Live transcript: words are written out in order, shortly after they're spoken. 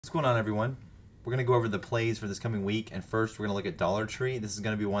What's going on, everyone? We're going to go over the plays for this coming week, and first we're going to look at Dollar Tree. This is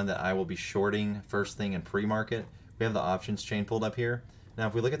going to be one that I will be shorting first thing in pre-market. We have the options chain pulled up here. Now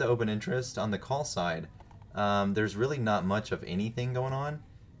if we look at the open interest on the call side, there's really not much of anything going on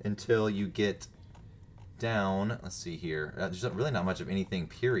until you get down. Let's see here. There's really not much of anything,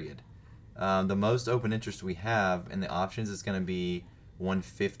 period. The most open interest we have in the options is going to be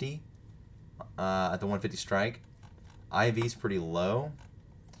 150 at the 150 strike. IV's pretty low.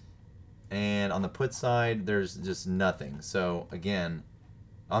 And on the put side, there's just nothing. So again,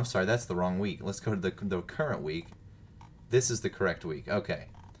 I'm sorry, that's the wrong week. Let's go to the current week. This is the correct week. Okay,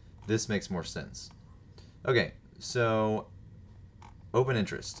 this makes more sense. Okay, so open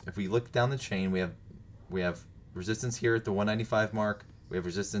interest. If we look down the chain, we have resistance here at the 195 mark. We have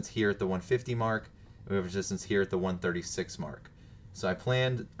resistance here at the 150 mark. And we have resistance here at the 136 mark. So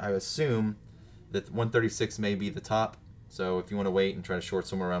I assume that 136 may be the top. So if you want to wait and try to short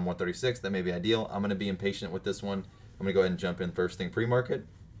somewhere around 136, that may be ideal. I'm going to be impatient with this one. I'm going to go ahead and jump in first thing pre-market.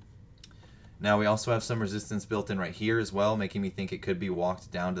 Now we also have some resistance built in right here as well, making me think it could be walked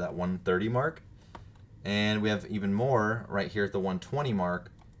down to that 130 mark. And we have even more right here at the 120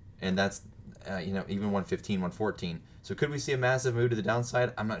 mark, and that's even 115, 114. So could we see a massive move to the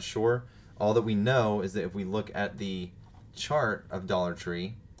downside? I'm not sure. All that we know is that if we look at the chart of Dollar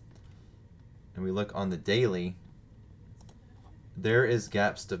Tree and we look on the daily, there is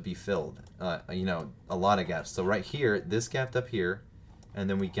gaps to be filled, a lot of gaps. So right here, this gapped up here, and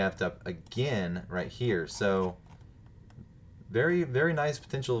then we gapped up again right here. So very, very nice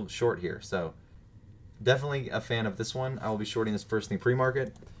potential short here. So definitely a fan of this one. I will be shorting this first thing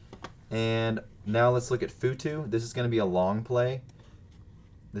pre-market. And now let's look at Futu. This is going to be a long play.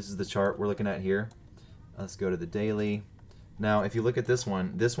 This is the chart we're looking at here. Let's go to the daily. Now, if you look at this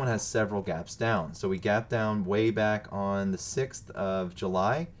one has several gaps down. So we gapped down way back on the 6th of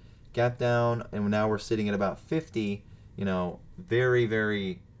July, gapped down, and now we're sitting at about 50, very,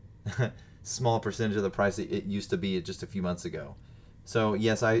 very small percentage of the price it used to be just a few months ago. So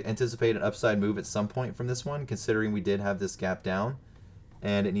yes, I anticipate an upside move at some point from this one, considering we did have this gap down,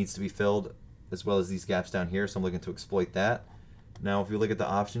 and it needs to be filled as well as these gaps down here, so I'm looking to exploit that. Now, if you look at the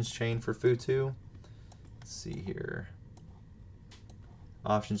options chain for Futu, let's see here.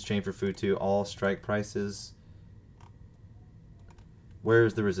 Options chain for Futu, all strike prices.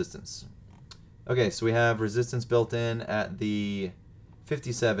 Where's the resistance? Okay, so we have resistance built in at the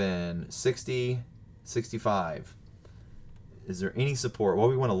 57, 60, 65. Is there any support? What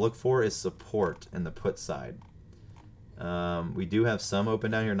we want to look for is support in the put side. We do have some open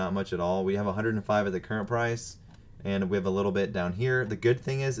down here, not much at all. We have 105 at the current price, and we have a little bit down here. The good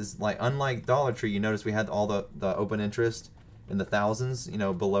thing is like unlike Dollar Tree, you notice we had all the open interest in the thousands,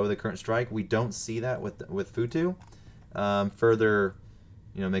 below the current strike. We don't see that with Futu. Further,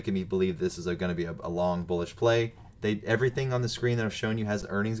 making me believe this is going to be a long bullish play. Everything on the screen that I've shown you has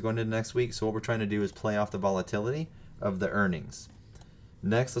earnings going into next week. So what we're trying to do is play off the volatility of the earnings.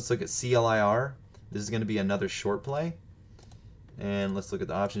 Next, let's look at CLIR. This is going to be another short play. And let's look at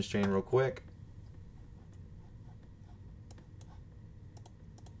the options chain real quick.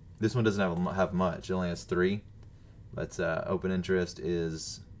 This one doesn't have much. It only has 3. But open interest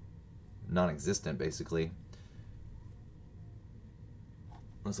is non-existent, basically.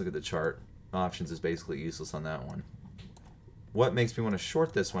 Let's look at the chart. Options is basically useless on that one. What makes me want to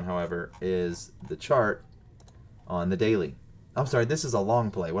short this one, however, is the chart on the daily. I'm sorry, this is a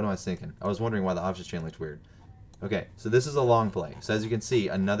long play. What am I thinking? I was wondering why the options chain looked weird. Okay, so this is a long play. So as you can see,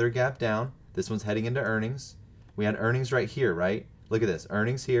 another gap down. This one's heading into earnings. We had earnings right here, right? Look at this.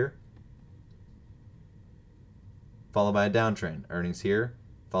 Earnings here, followed by a downtrend. Earnings here,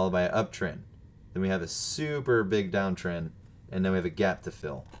 followed by an uptrend. Then we have a super big downtrend, and then we have a gap to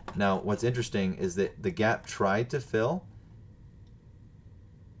fill. Now, what's interesting is that the gap tried to fill,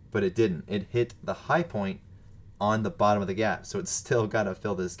 but it didn't. It hit the high point on the bottom of the gap, so it's still got to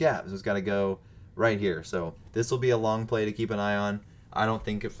fill this gap. So it's got to go right here. So this will be a long play to keep an eye on. I don't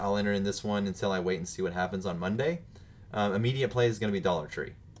think I'll enter in this one until I wait and see what happens on Monday. Immediate play is going to be Dollar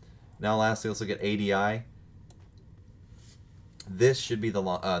Tree. Now, lastly, let's look at ADI. This should be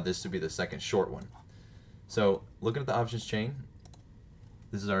the second short one. So looking at the options chain,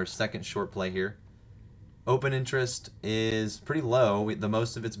 this is our second short play here. Open interest is pretty low. The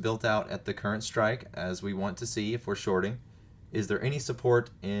most of it's built out at the current strike, as we want to see if we're shorting. Is there any support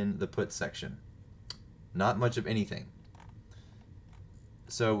in the put section? Not much of anything.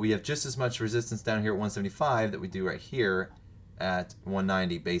 So we have just as much resistance down here at 175 that we do right here at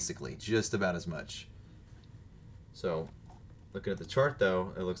 190, basically. Just about as much. So looking at the chart,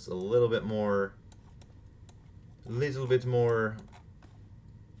 though, it looks a little bit more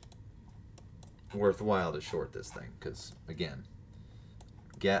worthwhile to short this thing because, again,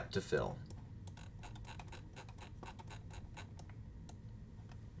 gap to fill.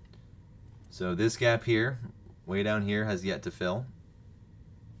 So this gap here, way down here, has yet to fill.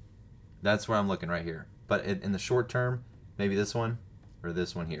 That's where I'm looking right here. But in the short term, maybe this one or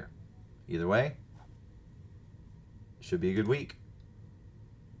this one here. Either way, should be a good week.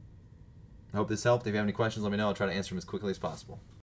 I hope this helped. If you have any questions, let me know. I'll try to answer them as quickly as possible.